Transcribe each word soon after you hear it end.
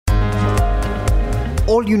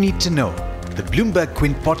all you need to know, the Bloomberg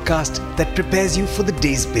Quint podcast that prepares you for the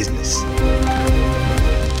day's business.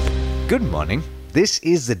 Good morning. This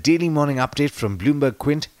is the daily morning update from Bloomberg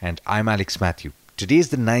Quint, and I'm Alex Matthew. Today is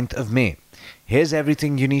the 9th of May. Here's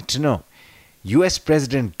everything you need to know. US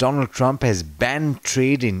President Donald Trump has banned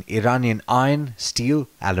trade in Iranian iron, steel,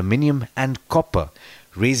 aluminium, and copper,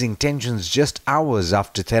 raising tensions just hours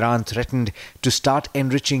after Tehran threatened to start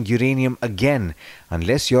enriching uranium again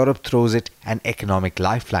unless Europe throws it an economic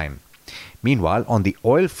lifeline. Meanwhile, on the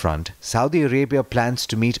oil front, Saudi Arabia plans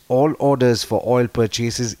to meet all orders for oil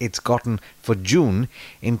purchases it's gotten for June,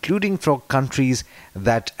 including for countries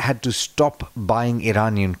that had to stop buying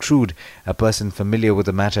Iranian crude, a person familiar with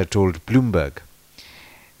the matter told Bloomberg.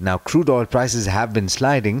 Now, crude oil prices have been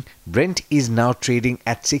sliding. Brent is now trading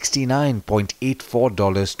at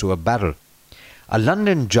 $69.84 to a barrel. A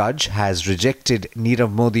London judge has rejected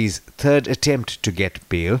Nirav Modi's third attempt to get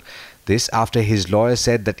bail. This after his lawyer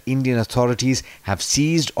said that Indian authorities have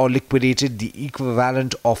seized or liquidated the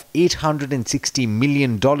equivalent of $860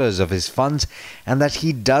 million of his funds and that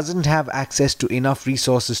he doesn't have access to enough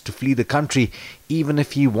resources to flee the country even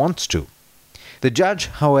if he wants to. The judge,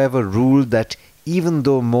 however, ruled that even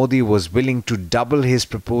though Modi was willing to double his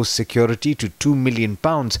proposed security to £2 million,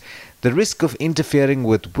 the risk of interfering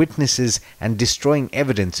with witnesses and destroying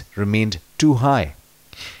evidence remained too high.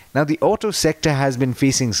 Now, the auto sector has been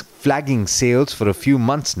facing flagging sales for a few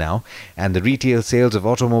months now, and the retail sales of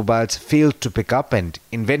automobiles failed to pick up and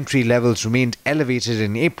inventory levels remained elevated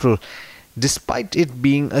in April, despite it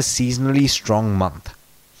being a seasonally strong month.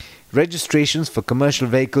 Registrations for commercial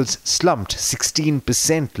vehicles slumped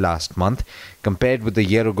 16% last month compared with the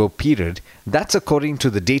year-ago period. That's according to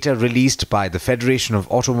the data released by the Federation of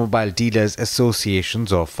Automobile Dealers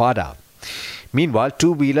Associations, or FADA. Meanwhile,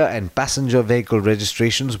 two-wheeler and passenger vehicle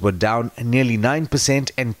registrations were down nearly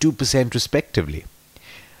 9% and 2% respectively.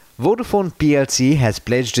 Vodafone plc has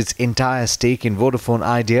pledged its entire stake in Vodafone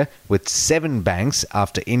Idea with 7 banks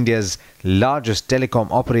after India's largest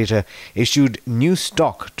telecom operator issued new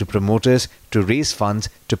stock to promoters to raise funds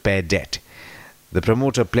to pay debt. The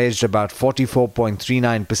promoter pledged about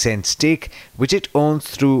 44.39% stake, which it owns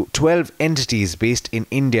through 12 entities based in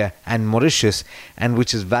India and Mauritius, and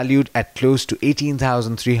which is valued at close to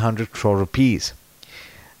 18,300 crore rupees.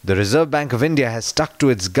 The Reserve Bank of India has stuck to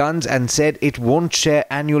its guns and said it won't share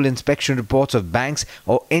annual inspection reports of banks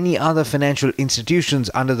or any other financial institutions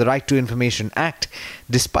under the Right to Information Act,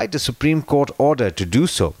 despite a Supreme Court order to do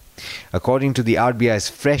so. According to the RBI's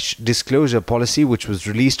fresh disclosure policy, which was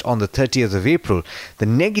released on the 30th of April, the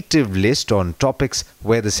negative list on topics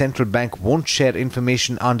where the central bank won't share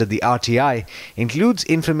information under the RTI includes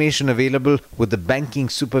information available with the Banking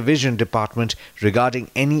Supervision Department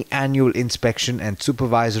regarding any annual inspection and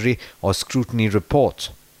supervisory or scrutiny reports.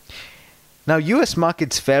 Now, US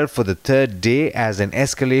markets fell for the third day as an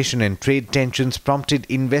escalation in trade tensions prompted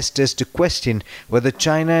investors to question whether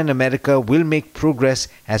China and America will make progress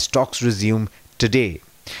as talks resume today.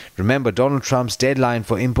 Remember, Donald Trump's deadline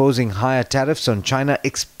for imposing higher tariffs on China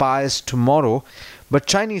expires tomorrow, but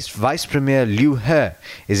Chinese Vice Premier Liu He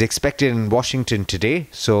is expected in Washington today,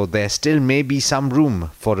 so there still may be some room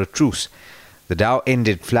for a truce. The Dow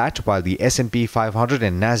ended flat while the S&P 500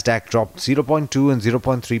 and Nasdaq dropped 0.2 and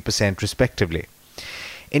 0.3% respectively.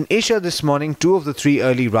 In Asia this morning, 2 of the 3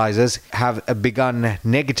 early risers have begun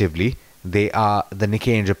negatively. They are the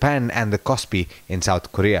Nikkei in Japan and the Kospi in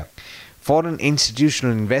South Korea. Foreign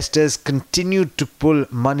institutional investors continued to pull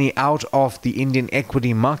money out of the Indian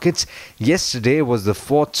equity markets. Yesterday was the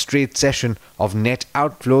 4th straight session of net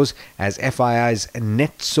outflows as FII's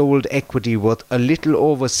net sold equity worth a little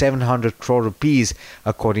over 700 crore rupees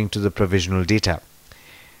according to the provisional data.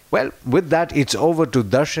 Well, with that, it's over to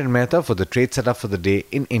Darshan Mehta for the trade setup for the day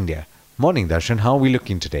in India. Morning, Darshan. How are we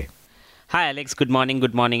looking today? Hi Alex, good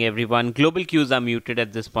morning everyone. Global cues are muted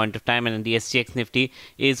at this point of time and the SGX Nifty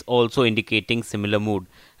is also indicating similar mood.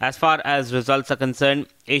 As far as results are concerned,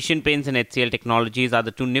 Asian Paints and HCL Technologies are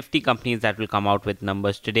the 2 nifty companies that will come out with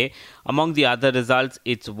numbers today. Among the other results,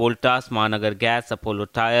 it's Voltas, Mahanagar Gas, Apollo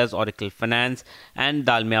Tyres, Oracle Finance and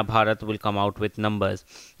Dalmia Bharat will come out with numbers.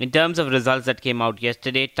 In terms of results that came out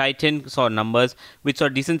yesterday, Titan saw numbers which saw a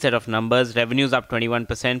decent set of numbers. Revenues up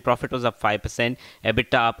 21%, profit was up 5%,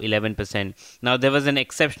 EBITDA up 11%. Now, there was an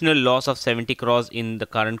exceptional loss of 70 crores in the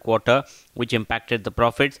current quarter which impacted the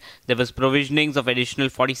profits. There was provisionings of additional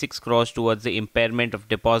 40 146 crores towards the impairment of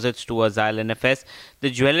deposits towards IL&FS. The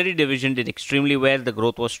jewellery division did extremely well. The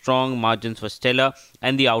growth was strong, margins were stellar,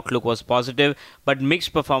 and the outlook was positive, but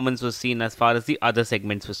mixed performance was seen as far as the other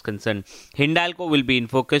segments was concerned. Hindalco will be in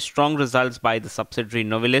focus. Strong results by the subsidiary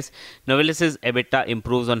Novelis. Novelis's EBITDA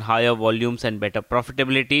improves on higher volumes and better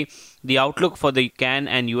profitability. The outlook for the CAN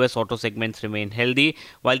and US auto segments remain healthy,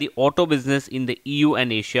 while the auto business in the EU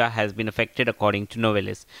and Asia has been affected according to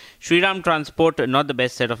Novelis. Shriram Transport, not the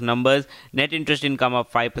best set of numbers. Net interest income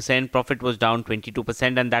up 5%, profit was down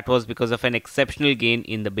 22%, and that was because of an exceptional gain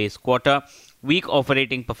in the base quarter. Weak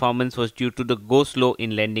operating performance was due to the go-slow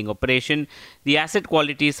in lending operation. The asset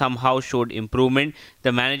quality somehow showed improvement.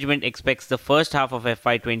 The management expects the first half of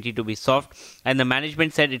FY20 to be soft, and the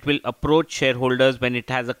management said it will approach shareholders when it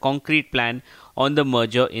has a concrete plan on the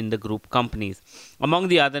merger in the group companies. Among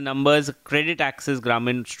the other numbers, Credit Axis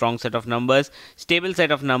Grameen, strong set of numbers, stable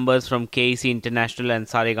set of numbers from KEC International and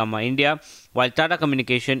Saregama India, while Tata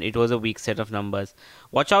Communication, it was a weak set of numbers.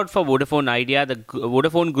 Watch out for Vodafone Idea. The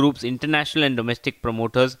Vodafone Group's international and domestic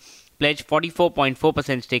promoters pledged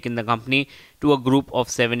 44.4% stake in the company to a group of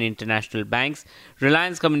 7 international banks.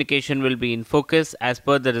 Reliance Communication will be in focus as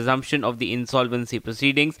per the resumption of the insolvency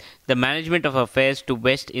proceedings. The management of affairs to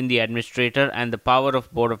vest in the administrator and the power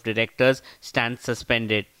of board of directors stands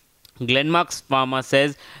suspended. Glenmark Pharma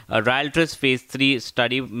says Ryaltris phase 3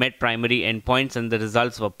 study met primary endpoints and the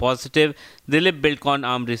results were positive. Dilip Buildcon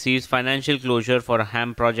Arm receives financial closure for a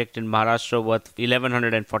HAM project in Maharashtra worth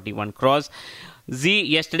 1141 crores. Z,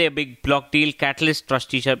 yesterday a big block deal. Catalyst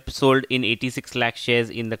trusteeship sold in 86 lakh shares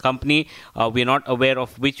in the company. We are not aware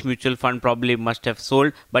of which mutual fund probably must have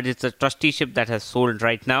sold, but it's a trusteeship that has sold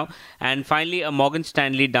right now. And finally, a Morgan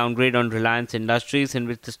Stanley downgrade on Reliance Industries, in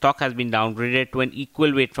which the stock has been downgraded to an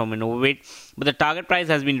equal weight from an overweight. But the target price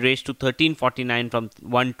has been raised to 1349 from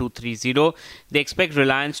 1230. They expect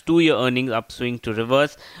Reliance 2-year earnings upswing to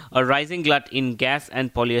reverse. A rising glut in gas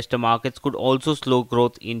and polyester markets could also slow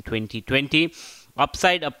growth in 2020.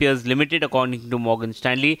 Upside appears limited according to Morgan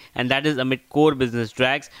Stanley, and that is amid core business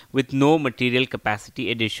drags with no material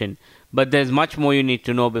capacity addition. But there's much more you need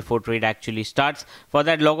to know before trade actually starts. For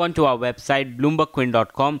that, log on to our website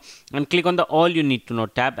bloombergquint.com and click on the All You Need to Know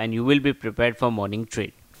tab, and you will be prepared for morning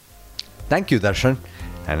trade. Thank you, Darshan.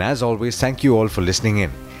 And as always, thank you all for listening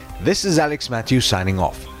in. This is Alex Matthews signing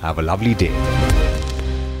off. Have a lovely day.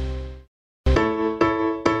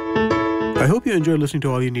 I hope you enjoyed listening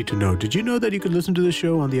to All You Need to Know. Did you know that you could listen to the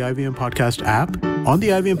show on the IVM Podcast app? On the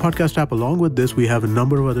IVM Podcast app, along with this, we have a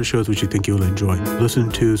number of other shows which you think you'll enjoy. Listen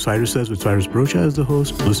to Cyrus Says with Cyrus Brocha as the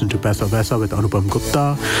host. Listen to Paisa Vaisa with Anupam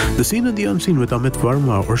Gupta. The Scene and the Unseen with Amit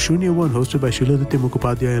Verma. Or Shunya One hosted by Shiladitya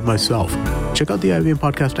Mukhopadhyay and myself. Check out the IVM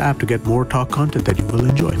Podcast app to get more talk content that you will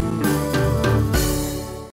enjoy.